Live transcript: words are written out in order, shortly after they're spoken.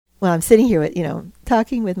well, I'm sitting here with,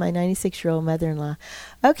 talking with my 96-year-old mother-in-law.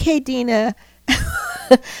 Okay, Dina,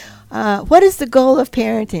 what is the goal of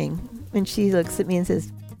parenting? And she looks at me and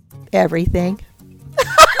says, everything.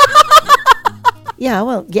 Yeah,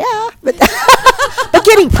 well, yeah, but but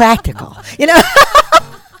getting practical,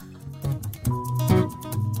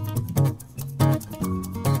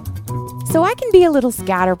 So I can be a little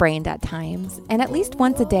scatterbrained at times, and at least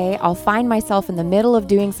once a day I'll find myself in the middle of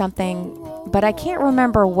doing something, but I can't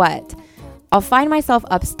remember what. I'll find myself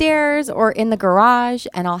upstairs or in the garage,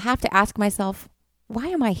 and I'll have to ask myself, why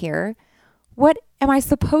am I here? What am I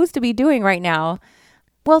supposed to be doing right now?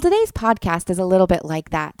 Well, today's podcast is a little bit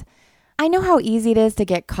like that. I know how easy it is to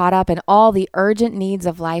get caught up in all the urgent needs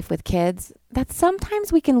of life with kids, that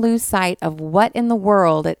sometimes we can lose sight of what in the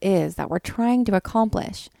world it is that we're trying to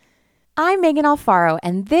accomplish. I'm Megan Alfaro,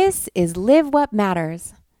 and this is Live What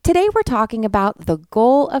Matters. Today we're talking about the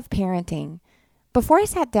goal of parenting. Before I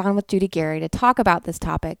sat down with Judy Gary to talk about this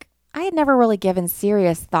topic, I had never really given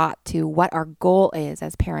serious thought to what our goal is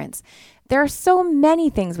as parents. There are so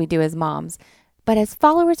many things we do as moms, but as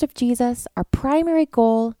followers of Jesus, our primary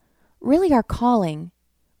goal, really our calling,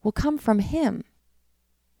 will come from Him.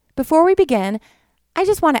 Before we begin, I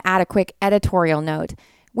just want to add a quick editorial note.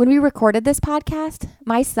 When we recorded this podcast,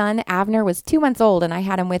 my son, Avner, was 2 months old and I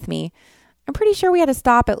had him with me. I'm pretty sure we had to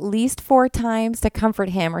stop at least 4 times to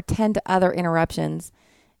comfort him or tend to other interruptions.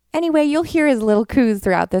 Anyway, you'll hear his little coos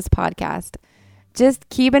throughout this podcast. Just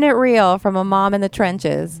keeping it real from a mom in the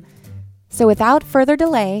trenches. So without further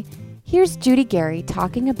delay, here's Judy Gary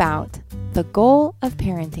talking about the goal of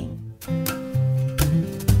parenting.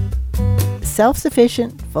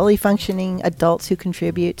 Self-sufficient, fully functioning adults who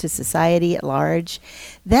contribute to society at large.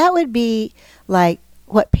 That would be like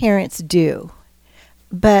what parents do.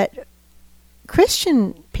 But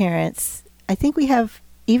Christian parents, I think we have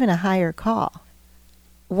even a higher call.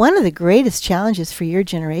 One of the greatest challenges for your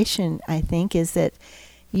generation, I think, is that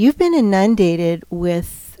you've been inundated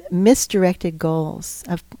with misdirected goals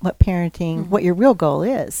of what parenting, what your real goal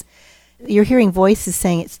is. You're hearing voices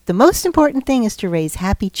saying it's the most important thing is to raise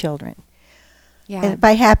happy children. Yeah. And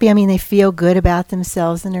by happy, I mean they feel good about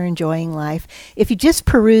themselves and they're enjoying life. If you just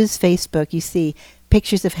peruse Facebook, you see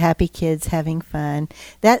pictures of happy kids having fun.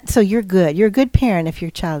 So you're good. You're a good parent if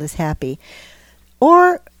your child is happy.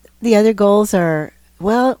 Or the other goals are,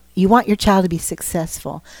 well, you want your child to be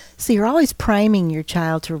successful. So you're always priming your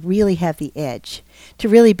child to really have the edge, to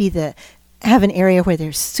really have an area where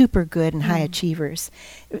they're super good and high achievers,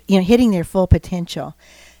 hitting their full potential.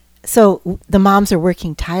 So the moms are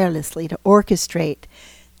working tirelessly to orchestrate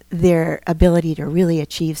their ability to really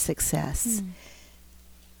achieve success.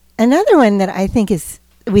 Another one that I think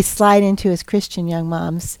we slide into as Christian young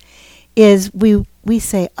moms is we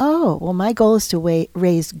say, oh, well, my goal is to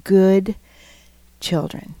raise good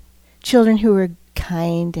children who are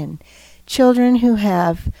kind and children who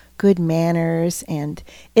have good manners. And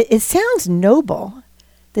it sounds noble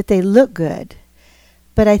that they look good,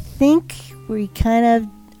 but I think we kind of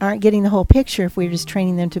aren't getting the whole picture if we're just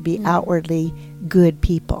training them to be outwardly good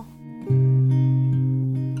people.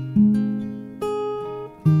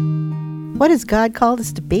 What has God called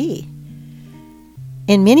us to be?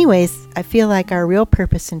 In many ways, I feel like our real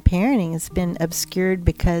purpose in parenting has been obscured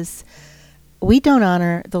because we don't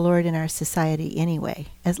honor the Lord in our society anyway,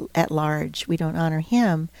 at large. We don't honor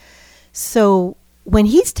Him. So when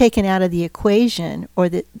He's taken out of the equation or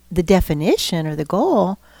the definition or the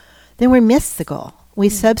goal, then we miss the goal. We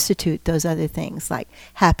substitute those other things like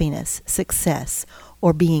happiness, success,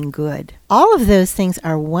 or being good. All of those things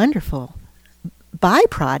are wonderful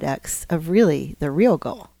byproducts of really the real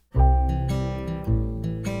goal.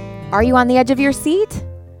 Are you on the edge of your seat?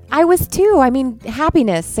 I was too. I mean,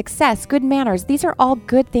 happiness, success, good manners, these are all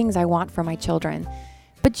good things I want for my children.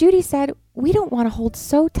 But Judy said we don't want to hold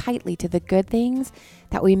so tightly to the good things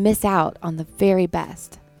that we miss out on the very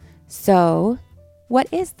best. So, what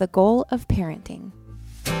is the goal of parenting?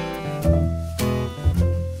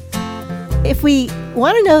 If we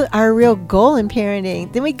want to know our real goal in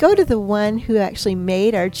parenting, then we go to the one who actually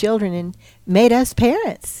made our children and made us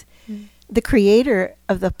parents. The creator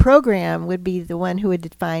of the program would be the one who would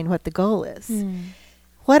define what the goal is.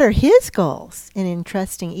 What are His goals in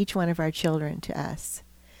entrusting each one of our children to us?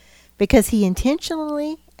 Because He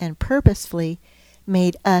intentionally and purposefully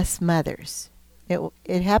made us mothers.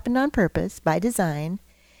 It happened on purpose, by design.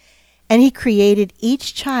 And He created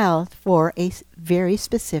each child for a very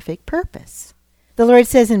specific purpose. The Lord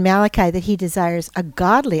says in Malachi that He desires a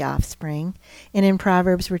godly offspring. And in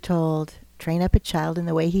Proverbs we're told, train up a child in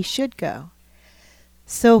the way he should go.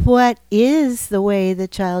 So what is the way the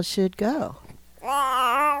child should go?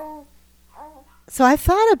 So I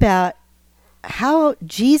thought about how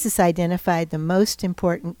Jesus identified the most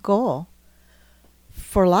important goal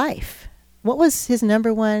for life. What was his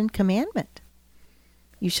number one commandment?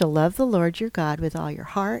 You shall love the Lord your God with all your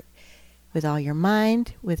heart, with all your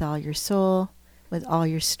mind, with all your soul, with all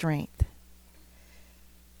your strength.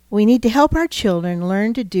 We need to help our children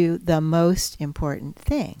learn to do the most important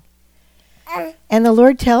thing. And the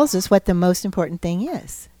Lord tells us what the most important thing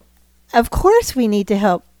is. Of course, we need to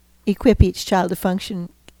help equip each child to function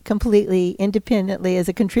completely independently as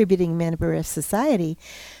a contributing member of society.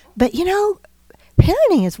 But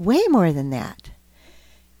parenting is way more than that.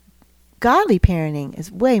 Godly parenting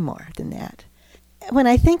is way more than that. When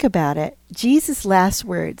I think about it, Jesus' last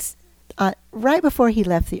words, right before he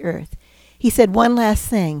left the earth, he said one last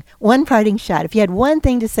thing, one parting shot. If you had one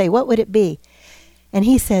thing to say, what would it be? And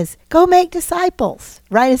he says, go make disciples,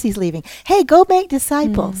 right as he's leaving. Hey, go make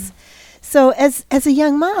disciples. So as a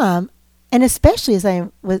young mom, and especially as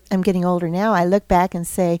I'm getting older now, I look back and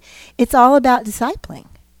say, it's all about discipling.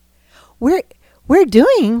 We're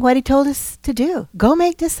doing what he told us to do. Go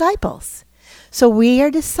make disciples. So we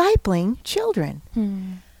are discipling children.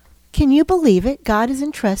 Can you believe it? God has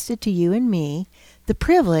entrusted to you and me the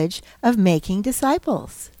privilege of making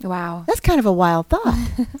disciples. Wow. That's kind of a wild thought.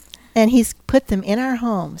 And he's put them in our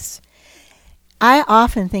homes. I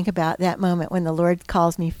often think about that moment when the Lord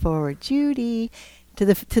calls me forward, Judy,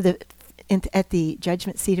 at the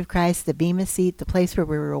judgment seat of Christ, the bema seat, the place where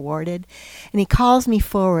we're rewarded. And he calls me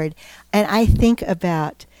forward, and I think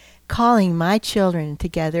about calling my children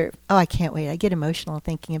together. Oh, I can't wait. I get emotional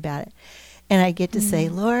thinking about it. And I get to say,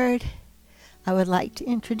 Lord, I would like to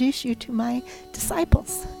introduce you to my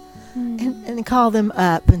disciples. And call them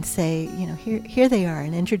up and say, here they are,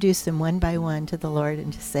 and introduce them one by one to the Lord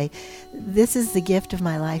and just say, this is the gift of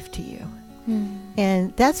my life to you.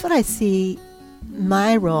 And that's what I see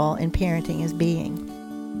my role in parenting as being.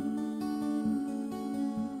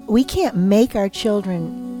 We can't make our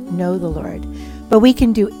children know the Lord, but we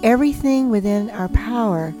can do everything within our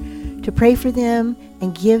power to pray for them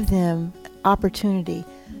and give them opportunity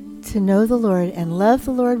to know the Lord and love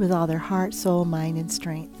the Lord with all their heart, soul, mind, and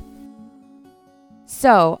strength.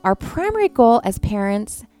 So, our primary goal as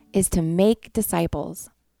parents is to make disciples.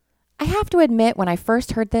 I have to admit, when I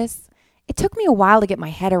first heard this, it took me a while to get my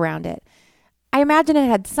head around it. I imagine it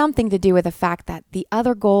had something to do with the fact that the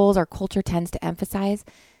other goals our culture tends to emphasize,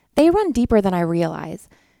 they run deeper than I realize.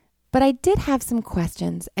 But I did have some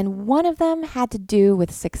questions, and one of them had to do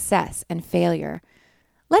with success and failure.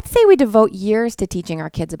 Let's say we devote years to teaching our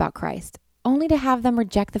kids about Christ, only to have them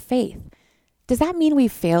reject the faith. Does that mean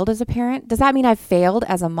we've failed as a parent? Does that mean I've failed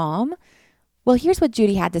as a mom? Well, here's what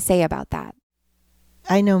Judy had to say about that.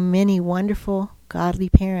 I know many wonderful, godly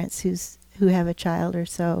parents who have a child or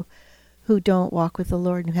so who don't walk with the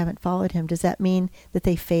Lord and who haven't followed him. Does that mean that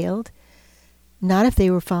they failed? Not if they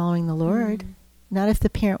were following the Lord. Not if the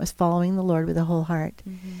parent was following the Lord with a whole heart.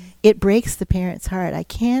 It breaks the parent's heart. I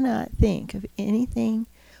cannot think of anything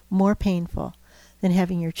more painful than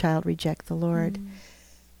having your child reject the Lord.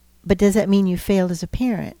 But does that mean you failed as a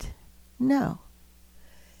parent? No.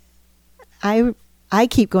 I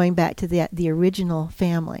keep going back to the original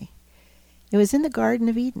family. It was in the Garden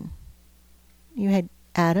of Eden. You had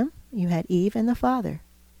Adam, you had Eve, and the Father.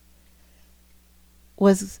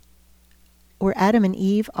 Were Adam and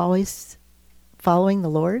Eve always following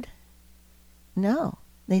the Lord? No.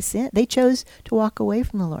 They sinned. They chose to walk away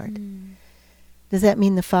from the Lord. Does that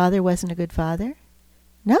mean the Father wasn't a good father?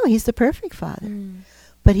 No, he's the perfect father.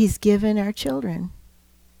 But he's given our children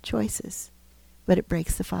choices. But it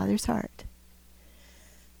breaks the Father's heart.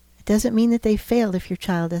 It doesn't mean that they failed if your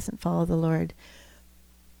child doesn't follow the Lord.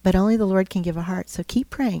 But only the Lord can give a heart. So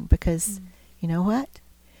keep praying, because you know what?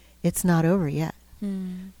 It's not over yet.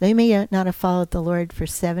 They may not have followed the Lord for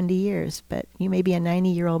 70 years, but you may be a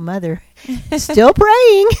 90-year-old mother still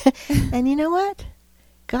praying. And you know what?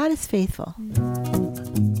 God is faithful.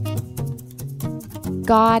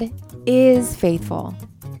 God is faithful.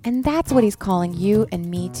 And that's what he's calling you and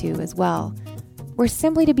me to as well. We're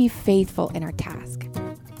simply to be faithful in our task.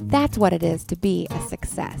 That's what it is to be a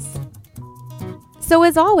success. So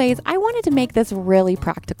as always, I wanted to make this really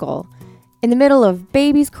practical. In the middle of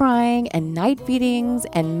babies crying and night feedings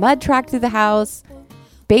and mud tracked through the house,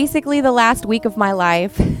 basically the last week of my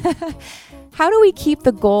life, how do we keep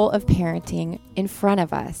the goal of parenting in front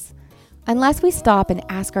of us? Unless we stop and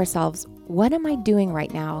ask ourselves, what am I doing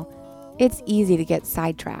right now? It's easy to get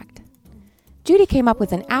sidetracked. Judy came up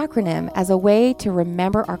with an acronym as a way to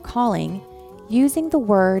remember our calling using the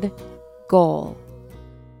word goal.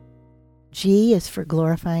 G is for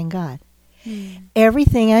glorifying God.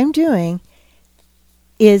 Everything I'm doing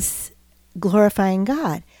is glorifying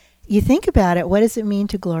God. You think about it, what does it mean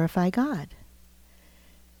to glorify God?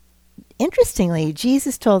 Interestingly,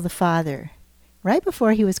 Jesus told the Father, right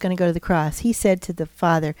before he was going to go to the cross, he said to the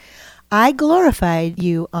Father, I glorified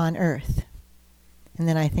you on earth. And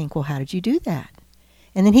then I think, well, how did you do that?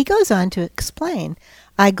 And then he goes on to explain,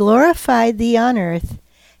 I glorified thee on earth,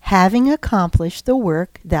 having accomplished the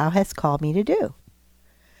work thou hast called me to do.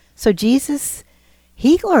 So Jesus,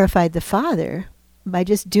 he glorified the Father by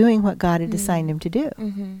just doing what God had assigned him to do.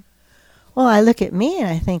 Mm-hmm. Well, I look at me and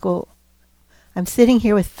I think, well, I'm sitting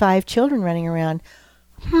here with 5 children running around.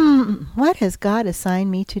 What has God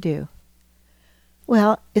assigned me to do?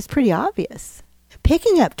 Well, it's pretty obvious.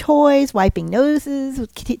 Picking up toys, wiping noses,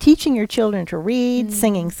 teaching your children to read,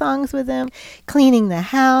 singing songs with them, cleaning the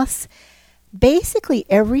house. Basically,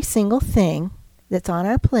 every single thing that's on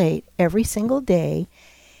our plate every single day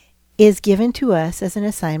is given to us as an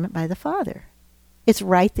assignment by the Father. It's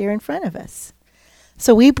right there in front of us.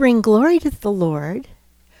 So we bring glory to the Lord,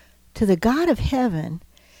 to the God of heaven,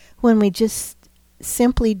 when we just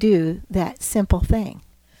simply do that simple thing.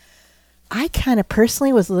 I kind of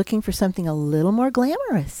personally was looking for something a little more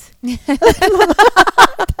glamorous. I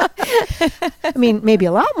mean, maybe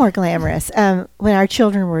a lot more glamorous when our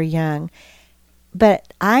children were young.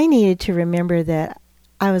 But I needed to remember that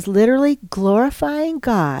I was literally glorifying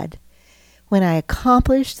God when I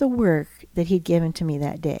accomplished the work that he'd given to me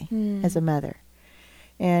that day as a mother.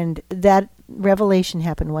 And that revelation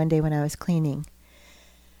happened one day when I was cleaning.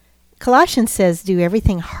 Colossians says, do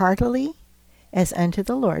everything heartily as unto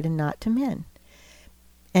the Lord and not to men.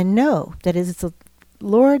 And know that it is the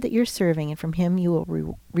Lord that you're serving, and from him you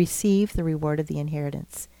will receive the reward of the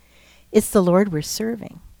inheritance. It's the Lord we're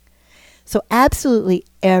serving. So absolutely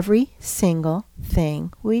every single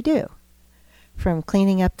thing we do, from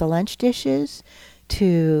cleaning up the lunch dishes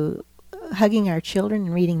to hugging our children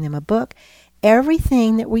and reading them a book,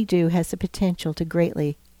 everything that we do has the potential to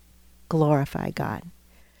greatly glorify God.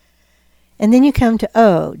 And then you come to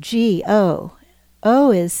O, G-O.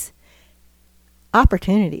 O is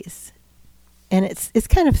opportunities. And it's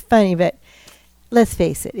kind of funny, but let's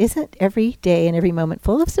face it, isn't every day and every moment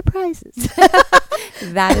full of surprises?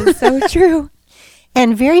 That is so true.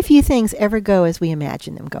 And very few things ever go as we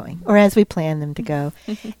imagine them going or as we plan them to go.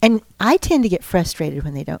 And I tend to get frustrated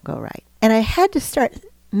when they don't go right. And I had to start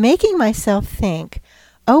making myself think,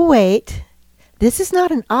 oh, wait, this is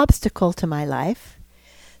not an obstacle to my life.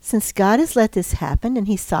 Since God has let this happen and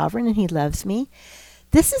he's sovereign and he loves me,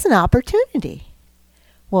 this is an opportunity.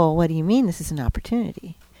 Well, what do you mean this is an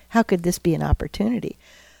opportunity? How could this be an opportunity?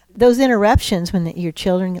 Those interruptions when your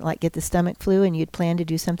children get the stomach flu and you'd planned to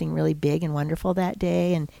do something really big and wonderful that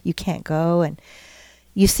day and you can't go, and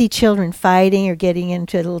you see children fighting or getting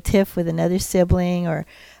into a little tiff with another sibling, or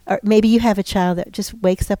maybe you have a child that just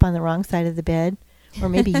wakes up on the wrong side of the bed, or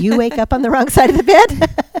maybe you wake up on the wrong side of the bed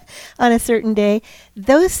on a certain day.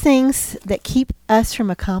 Those things that keep us from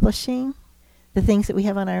accomplishing the things that we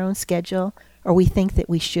have on our own schedule or we think that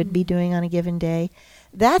we should be doing on a given day,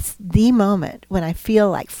 that's the moment when I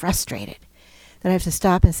feel frustrated, that I have to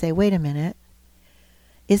stop and say, wait a minute,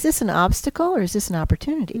 is this an obstacle or is this an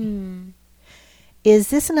opportunity? Is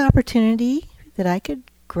this an opportunity that I could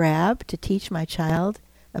grab to teach my child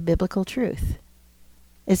a biblical truth?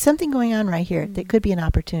 Is something going on right here that could be an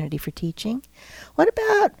opportunity for teaching? What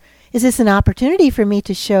about, is this an opportunity for me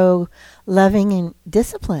to show loving and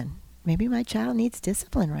discipline? Maybe my child needs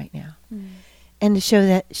discipline right now. And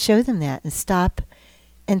to show them that and stop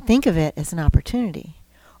and think of it as an opportunity.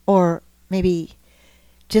 Or maybe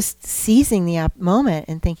just seizing the moment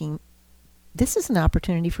and thinking, this is an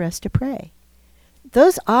opportunity for us to pray.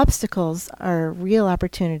 Those obstacles are real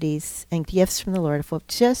opportunities and gifts from the Lord if we'll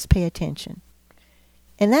just pay attention.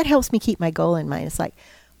 And that helps me keep my goal in mind. It's like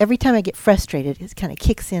every time I get frustrated, it kind of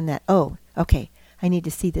kicks in that, oh, okay, I need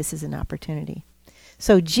to see this as an opportunity.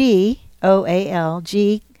 So G, O-A-L,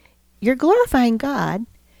 G, you're glorifying God.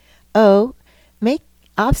 O, make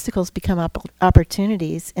obstacles become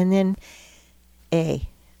opportunities. And then A,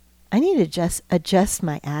 I need to adjust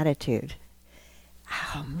my attitude.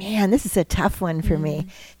 Oh, man, this is a tough one for me.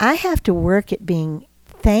 I have to work at being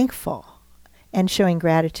thankful and showing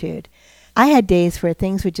gratitude. I had days where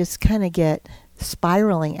things would just kind of get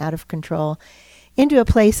spiraling out of control into a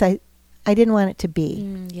place I didn't want it to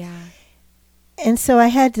be. And so I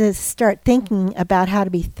had to start thinking about how to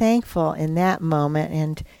be thankful in that moment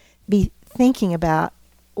and be thinking about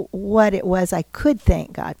what it was I could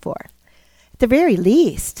thank God for. At the very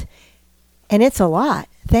least, and it's a lot,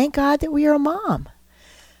 thank God that we are a mom.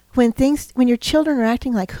 When your children are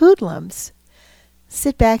acting like hoodlums,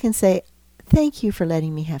 sit back and say, thank you for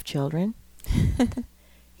letting me have children.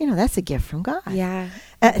 That's a gift from God. Yeah.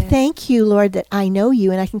 Thank you, Lord, that I know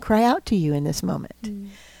you and I can cry out to you in this moment.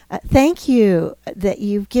 Thank you that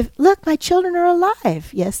look, my children are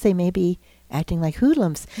alive. Yes, they may be acting like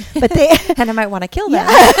hoodlums, but they and I might want to kill them.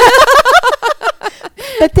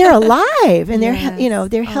 But they're alive and Yes.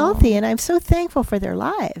 they're healthy, and I'm so thankful for their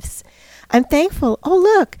lives. I'm thankful. Oh,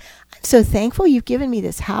 look, I'm so thankful you've given me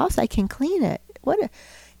this house. I can clean it.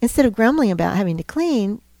 Instead of grumbling about having to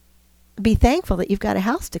clean, be thankful that you've got a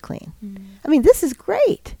house to clean. I mean, this is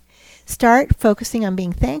great. Start focusing on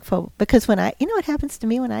being thankful, because what happens to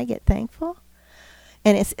me when I get thankful?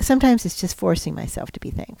 And sometimes it's just forcing myself to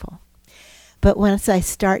be thankful. But once I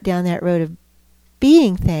start down that road of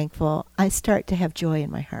being thankful, I start to have joy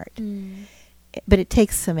in my heart. But it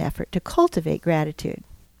takes some effort to cultivate gratitude.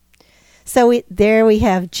 So there we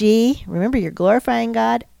have G, remember you're glorifying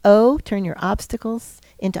God. O, turn your obstacles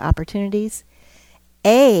into opportunities.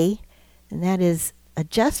 A, and that is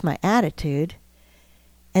adjust my attitude.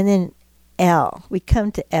 And then L, we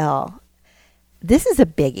come to L. This is a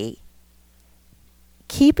biggie.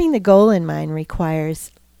 Keeping the goal in mind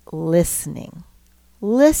requires listening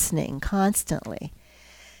constantly.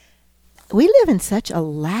 We live in such a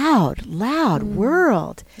loud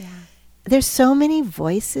world. Yeah. There's so many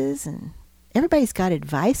voices, and everybody's got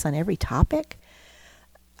advice on every topic.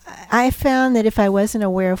 I found that if I wasn't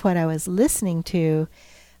aware of what I was listening to,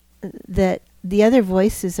 that the other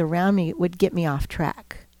voices around me would get me off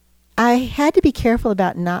track. I had to be careful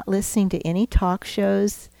about not listening to any talk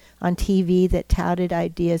shows on TV that touted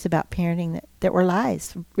ideas about parenting that were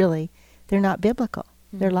lies, really. They're not biblical.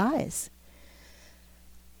 They're lies.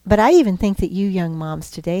 But I even think that you young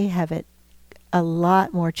moms today have it a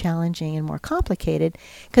lot more challenging and more complicated,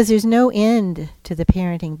 because there's no end to the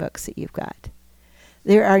parenting books that you've got.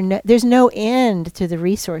 There's no end to the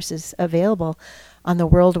resources available on the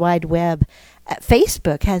World Wide Web.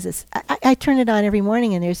 Facebook has this. I turn it on every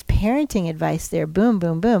morning, and there's parenting advice there. Boom,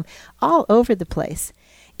 boom, boom, all over the place.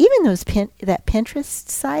 Even that Pinterest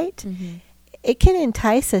site, it can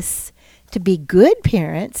entice us to be good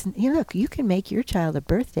parents. Look, you can make your child a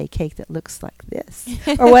birthday cake that looks like this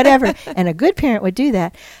or whatever. And a good parent would do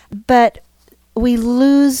that. But we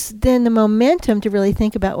lose then the momentum to really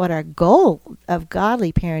think about what our goal of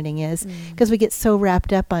godly parenting is, because we get so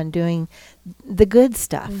wrapped up on doing the good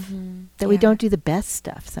stuff that we don't do the best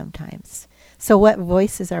stuff sometimes. So what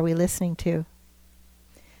voices are we listening to?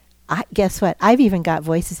 Guess what? I've even got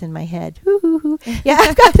voices in my head. Yeah,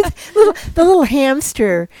 I've got the little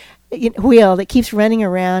hamster wheel that keeps running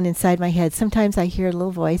around inside my head. Sometimes I hear a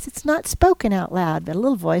little voice. It's not spoken out loud, but a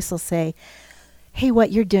little voice will say, hey,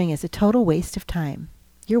 what you're doing is a total waste of time.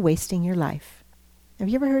 You're wasting your life. Have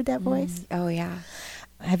you ever heard that voice? Oh, yeah.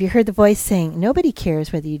 Have you heard the voice saying, nobody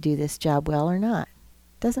cares whether you do this job well or not?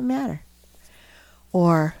 Doesn't matter.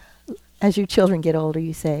 Or as your children get older,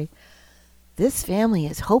 you say, this family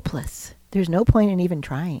is hopeless. There's no point in even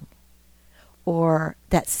trying. Or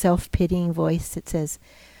that self-pitying voice that says,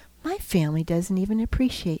 my family doesn't even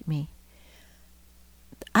appreciate me.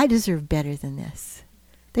 I deserve better than this.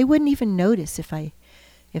 They wouldn't even notice if I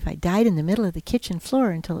died in the middle of the kitchen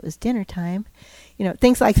floor until it was dinner time.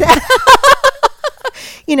 Things like that.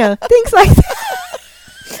 Things like that.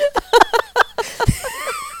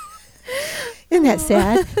 Isn't that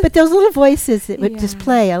sad? But those little voices that would just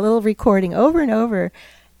play a little recording over and over.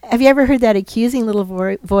 Have you ever heard that accusing little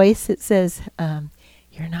voice that says,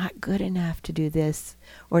 you're not good enough to do this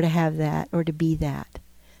or to have that or to be that?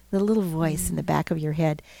 The little voice in the back of your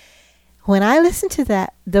head. When I listen to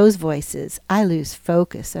those voices, I lose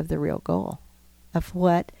focus of the real goal of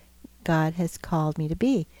what God has called me to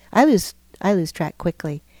be. I lose track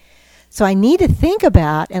quickly. So I need to think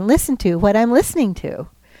about and listen to what I'm listening to.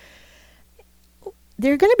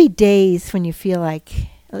 There are going to be days when you feel like,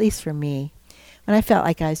 at least for me, when I felt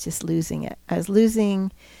like I was just losing it. I was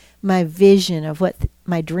losing my vision of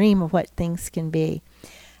my dream of what things can be.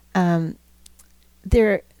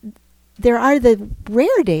 There are the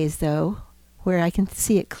rare days, though, where I can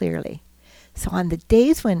see it clearly. So on the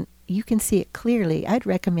days when you can see it clearly, I'd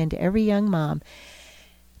recommend to every young mom,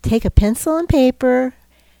 take a pencil and paper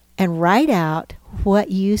and write out what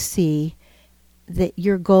you see that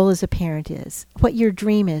your goal as a parent is, what your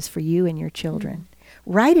dream is for you and your children.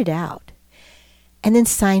 Write it out, and then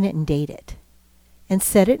sign it and date it, and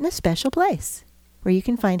set it in a special place where you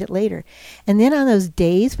can find it later. And then on those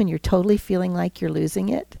days when you're totally feeling like you're losing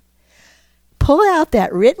it, pull out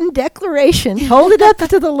that written declaration, hold it up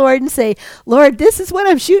to the Lord and say, Lord, this is what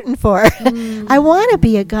I'm shooting for. I want to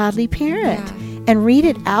be a godly parent. And read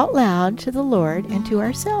it out loud to the Lord and to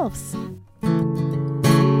ourselves.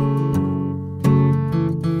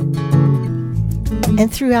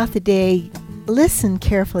 And throughout the day, listen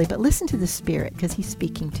carefully, but listen to the Spirit, because He's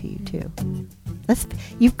speaking to you too.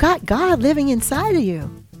 You've got God living inside of you.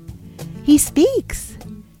 He speaks.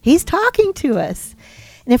 He's talking to us.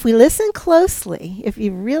 And if we listen closely, if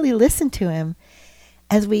you really listen to Him,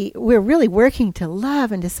 as we're really working to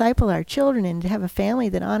love and disciple our children and to have a family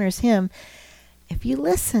that honors Him, if you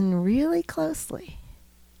listen really closely,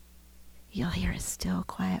 you'll hear a still,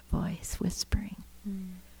 quiet voice whispering,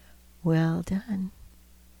 "Well done.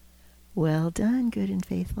 Well done, good and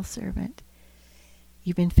faithful servant.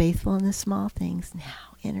 You've been faithful in the small things.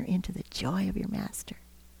 Now enter into the joy of your master.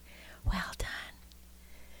 Well done."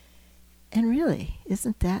 And really,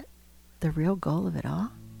 isn't that the real goal of it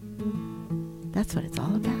all? That's what it's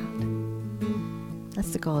all about.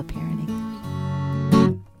 That's the goal of parenting.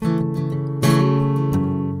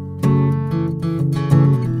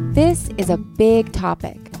 This is a big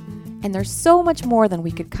topic, and there's so much more than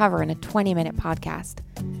we could cover in a 20-minute podcast.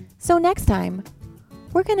 So next time,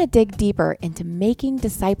 we're going to dig deeper into making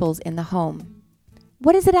disciples in the home.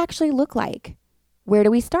 What does it actually look like? Where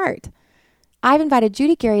do we start? I've invited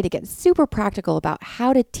Judy Gary to get super practical about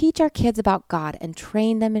how to teach our kids about God and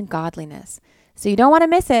train them in godliness. So you don't want to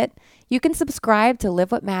miss it. You can subscribe to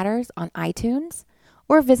Live What Matters on iTunes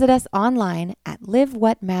or visit us online at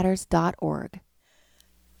livewhatmatters.org.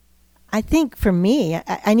 I think for me,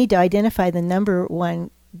 I need to identify the number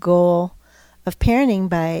one goal of parenting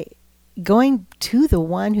by going to the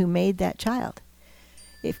one who made that child.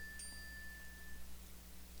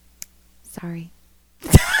 Sorry.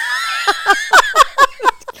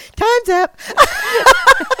 Time's up.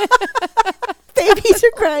 Babies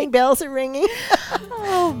are crying, bells are ringing.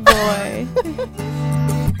 Oh, boy.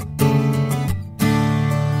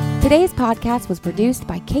 Today's podcast was produced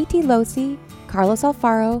by Katie Losi, Carlos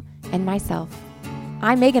Alfaro, and myself.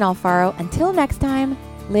 I'm Megan Alfaro. Until next time,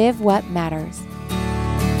 live what matters.